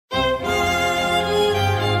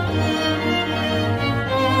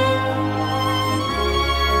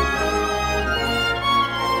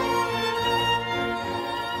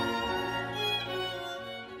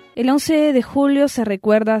El 11 de julio se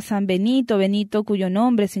recuerda a San Benito. Benito, cuyo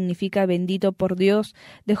nombre significa bendito por Dios,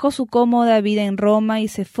 dejó su cómoda vida en Roma y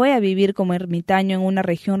se fue a vivir como ermitaño en una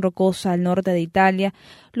región rocosa al norte de Italia,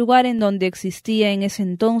 lugar en donde existía en ese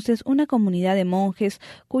entonces una comunidad de monjes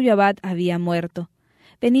cuyo abad había muerto.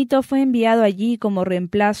 Benito fue enviado allí como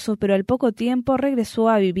reemplazo, pero al poco tiempo regresó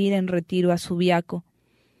a vivir en retiro a Subiaco.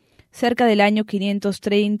 Cerca del año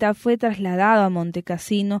 530 fue trasladado a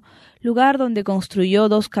Montecassino, lugar donde construyó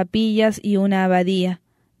 2 capillas y una abadía,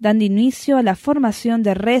 dando inicio a la formación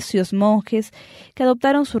de recios monjes que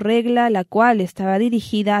adoptaron su regla, la cual estaba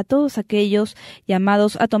dirigida a todos aquellos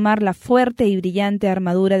llamados a tomar la fuerte y brillante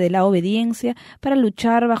armadura de la obediencia para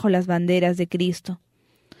luchar bajo las banderas de Cristo.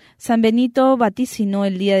 San Benito vaticinó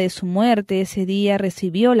el día de su muerte. Ese día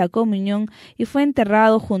recibió la comunión y fue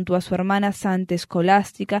enterrado junto a su hermana Santa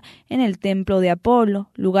Escolástica en el templo de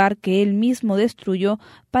Apolo, lugar que él mismo destruyó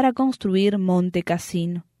para construir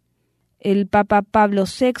Montecassino. El Papa Pablo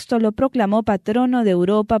VI lo proclamó patrono de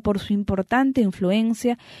Europa por su importante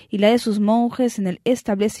influencia y la de sus monjes en el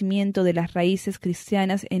establecimiento de las raíces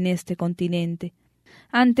cristianas en este continente.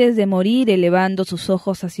 Antes de morir, elevando sus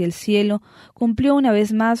ojos hacia el cielo, cumplió una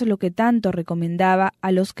vez más lo que tanto recomendaba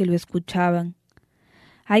a los que lo escuchaban.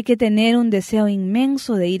 Hay que tener un deseo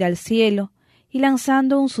inmenso de ir al cielo, y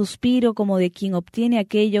lanzando un suspiro como de quien obtiene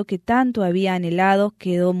aquello que tanto había anhelado,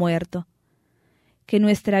 quedó muerto. Que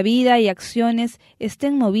nuestra vida y acciones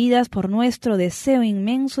estén movidas por nuestro deseo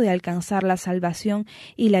inmenso de alcanzar la salvación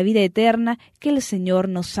y la vida eterna que el Señor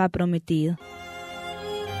nos ha prometido.